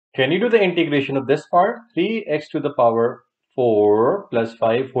Can you do the integration of this part? 3x to the power 4 plus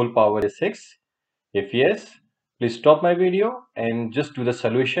 5 whole power is 6. If yes, please stop my video and just do the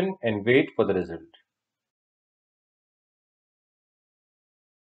solution and wait for the result.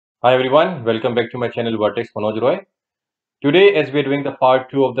 Hi everyone, welcome back to my channel Vertex Manoj Roy. Today, as we're doing the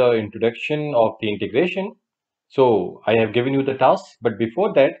part 2 of the introduction of the integration, so I have given you the task, but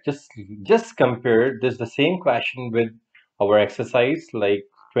before that, just compare this the same question with our exercise like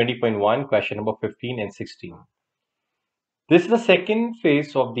 20.1 question number 15 and 16. This is the second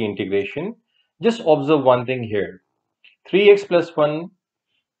phase of the integration. Just observe one thing here. 3x plus 1,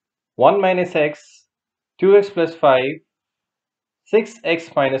 1 minus x, 2x plus 5,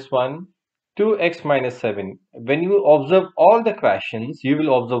 6x minus 1, 2x minus 7. When you observe all the questions, you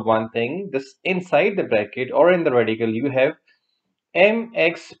will observe one thing. This inside the bracket or in the radical, you have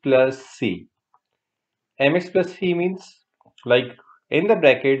mx plus c. Mx plus c means like in the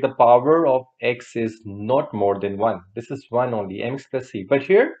bracket, the power of x is not more than 1. This is 1 only, mx plus c. But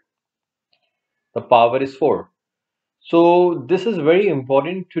here, the power is 4. So this is very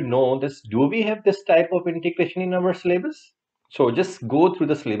important to know this. Do we have this type of integration in our syllabus? So just go through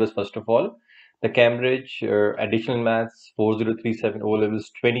the syllabus first of all. The Cambridge Additional Maths 4037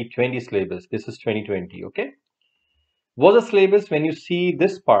 O-Levels 2020 syllabus. This is 2020, okay? Was a syllabus when you see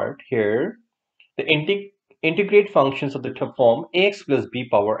this part here, the integrate functions of the form ax plus b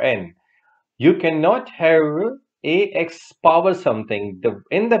power n. You cannot have ax power something.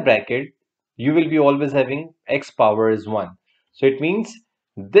 In the bracket, you will be always having x power is 1. So it means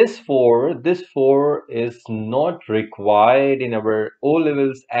this 4 is not required in our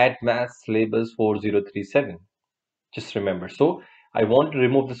O-Levels Add.Maths syllabus 4037. Just remember. So I want to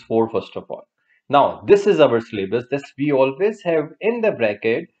remove this 4 first of all. Now this is our syllabus. This we always have in the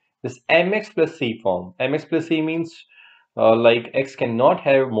bracket this mx plus c form. Mx plus c means like x cannot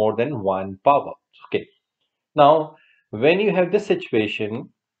have more than 1 power. Okay. Now, when you have this situation,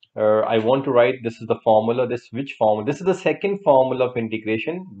 I want to write this is the formula. Which formula? This is the second formula of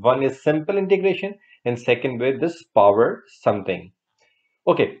integration. One is simple integration, and second with this power something.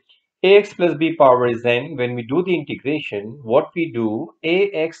 Okay, ax plus b power is n. When we do the integration, what we do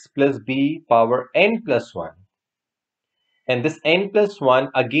ax plus b power n plus 1. And this n plus 1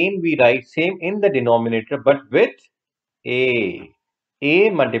 again we write same in the denominator but with a. A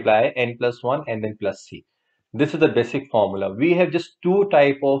multiply n plus 1 and then plus c. This is the basic formula. We have just two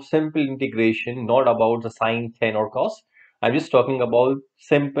type of simple integration, not about the sine, tan or cos. I'm just talking about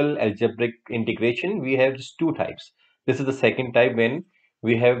simple algebraic integration. We have just two types. This is the second type when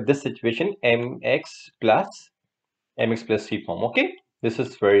we have this situation mx plus c form. Okay, this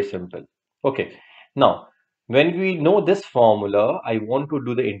is very simple. Okay, now when we know this formula, I want to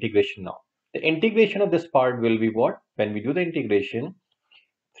do the integration now. The integration of this part will be what? When we do the integration,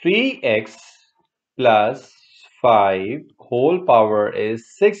 3x plus 5 whole power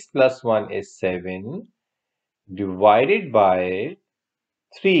is 6 plus 1 is 7 divided by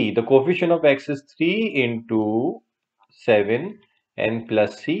 3. The coefficient of x is 3 into 7 and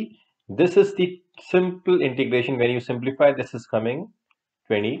plus c. This is the simple integration. When you simplify, this is coming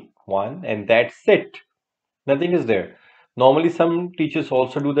 21 and that's it. Nothing is there. Normally, some teachers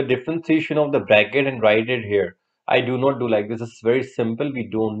also do the differentiation of the bracket and write it here. I do not do like this. It's very simple. We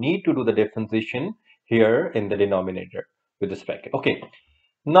don't need to do the differentiation here in the denominator with this bracket. Okay.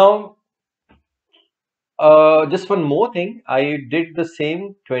 Now, just one more thing. I did the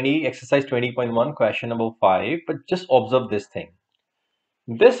same exercise 20.1 question number 5, but just observe this thing.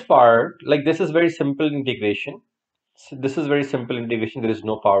 This part, like this is very simple integration. This is very simple integration. There is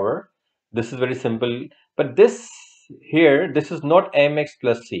no power. This is very simple. But this here, this is not mx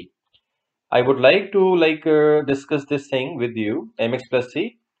plus c. I would like to discuss this thing with you. Mx plus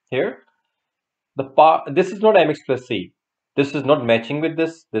c here. This is not mx plus c. This is not matching with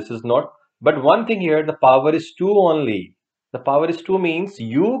this. This is not. But one thing here, the power is 2 only. The power is 2 means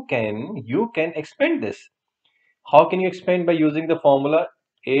you can expand this. How can you expand? By using the formula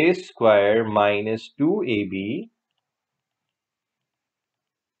a square minus 2ab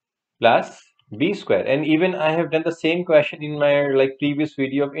plus b square. And even I have done the same question in my previous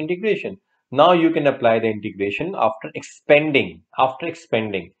video of integration. Now you can apply the integration after expanding.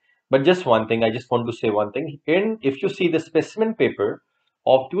 But just one thing, I just want to say one thing. If you see the specimen paper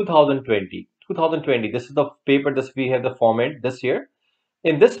of 2020, this is the paper that we have the format this year.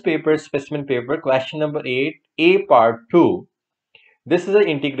 In this paper, specimen paper, question number 8, A part 2. This is an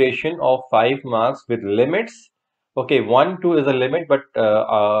integration of 5 marks with limits. Okay, 1, 2 is a limit, but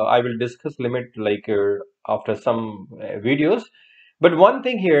I will discuss limit after some videos. But one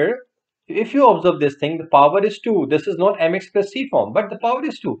thing here, If you observe this thing, the power is 2. This is not mx plus c form, but the power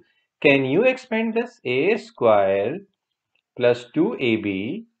is 2. Can you expand this? A square plus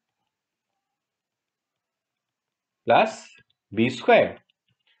 2ab plus b square.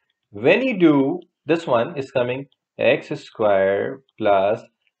 When you do, this one is coming x square plus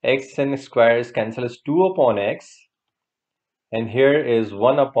x and square is cancelled as 2 upon x, and here is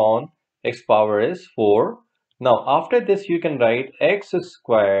 1 upon x power is 4. Now after this you can write x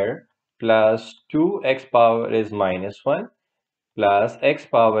square plus 2x power is minus 1 plus x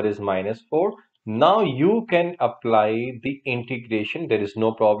power is minus 4. Now you can apply the integration. There is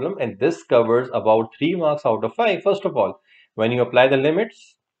no problem, and this covers about 3 marks out of 5. First of all, when you apply the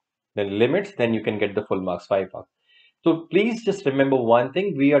limits, then you can get the full marks, 5 marks. So please just remember one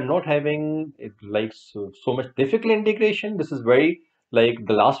thing: we are not having like so much difficult integration. This is very like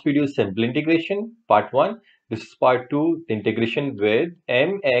the last video is simple integration, part 1. This is part 2, integration with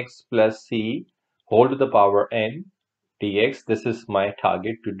mx plus c whole to the power n dx. This is my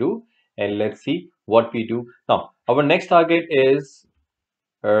target to do, and let's see what we do now. Our next target is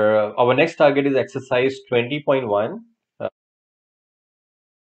exercise 20.1.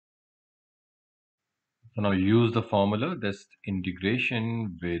 So now use the formula, this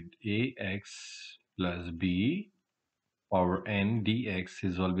integration with ax plus b power n dx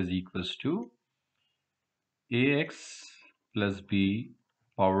is always equals to ax plus b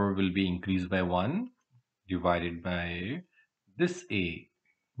power will be increased by 1 divided by this a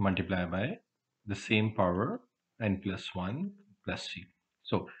multiplied by the same power n plus 1 plus c.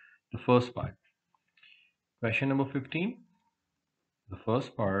 So the first part, question number 15. The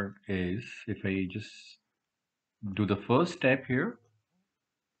first part is, if I just do the first step here,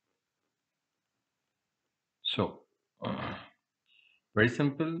 so very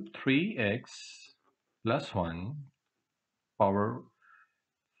simple, 3x plus 1 power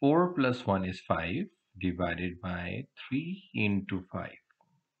 4 plus 1 is 5 divided by 3 into 5.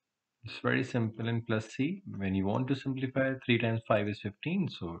 It's very simple, and plus c. When you want to simplify, 3 times 5 is 15,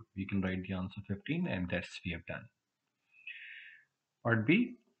 so we can write the answer 15, and that's we have done. Part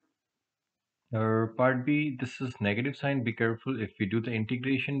B. Part B, this is negative sign. Be careful if we do the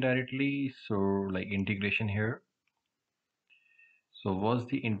integration directly. So like integration here. So what's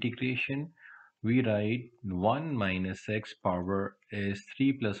the integration? We write 1 minus x power is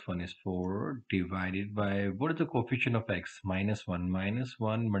 3 plus 1 is 4 divided by, what is the coefficient of x? Minus 1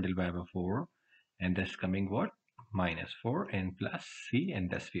 multiplied by 4, and that's coming what? Minus 4 and plus c,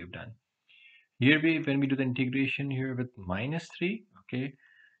 and that's we have done. Here when we do the integration here with minus 3, okay,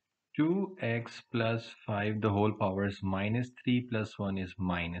 2x plus 5 the whole power is minus 3 plus 1 is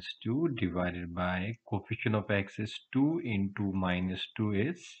minus 2 divided by coefficient of x is 2 into minus 2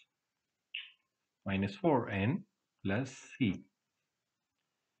 is minus 4 and plus c.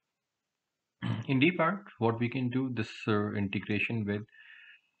 In D part, what we can do, this integration with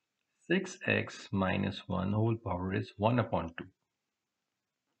 6x minus 1 whole power is 1 upon 2.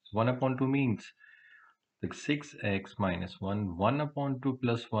 So 1 upon 2 means like 6x minus 1 upon 2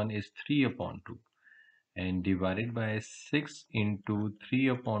 plus 1 is 3 upon 2. And divided by 6 into 3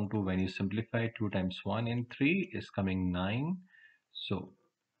 upon 2, when you simplify, 2 times 1 and 3 is coming 9. So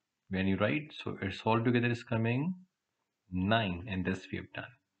when you write, so it's all together is coming 9, and this we have done.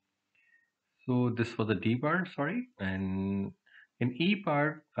 So this was the D part, sorry. And in E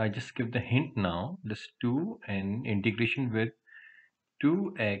part, I just give the hint now, this 2 and integration with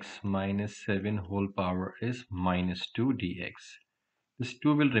 2x minus 7 whole power is minus 2 dx. This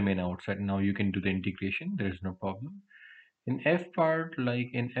 2 will remain outside. Now you can do the integration, there is no problem. In F part,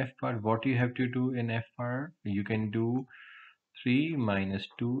 what you have to do in F part, you can do 3 minus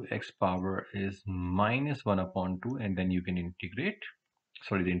 2x power is minus 1 upon 2, and then you can integrate,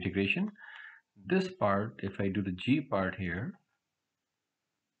 sorry, the integration. This part, if I do the G part here,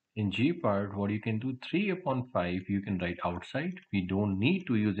 in G part, what you can do, 3 upon 5, you can write outside. We don't need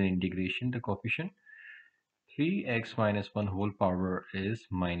to use an integration, the coefficient. 3x minus 1 whole power is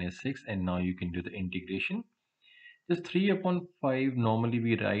minus 6, and now you can do the integration. Just 3 upon 5, normally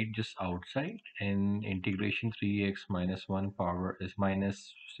we write just outside, and integration 3x minus 1 power is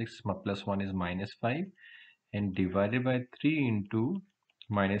minus 6 plus 1 is minus 5, and divided by 3 into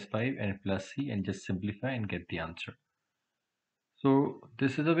minus 5 and plus c, and just simplify and get the answer. So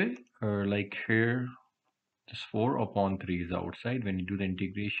this is the way, like here, this 4 upon 3 is outside. When you do the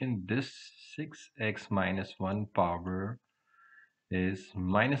integration, this 6x minus 1 power is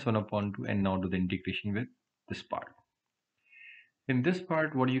minus 1 upon 2, and now do the integration with this part. In this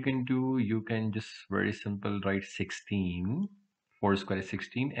part, what you can do, you can just very simple write 16, 4 square is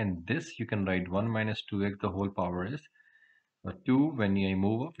 16, and this you can write 1 minus 2x the whole power is 2, when I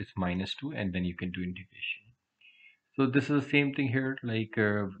move up, it's minus 2, and then you can do integration. So this is the same thing here, like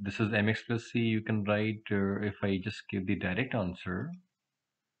this is mx plus c. You can write, if I just give the direct answer,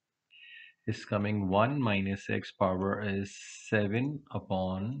 is coming 1 minus x power is 7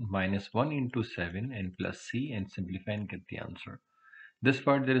 upon minus 1 into 7 and plus c, and simplify and get the answer. This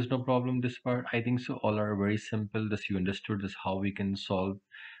part, there is no problem. This part, I think so, all are very simple. This you understood, this how we can solve,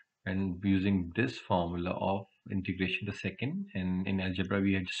 and using this formula of integration the second, and in algebra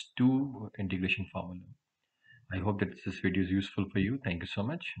we had just two integration formula. I hope that this video is useful for you. Thank you so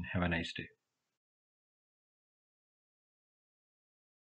much and have a nice day.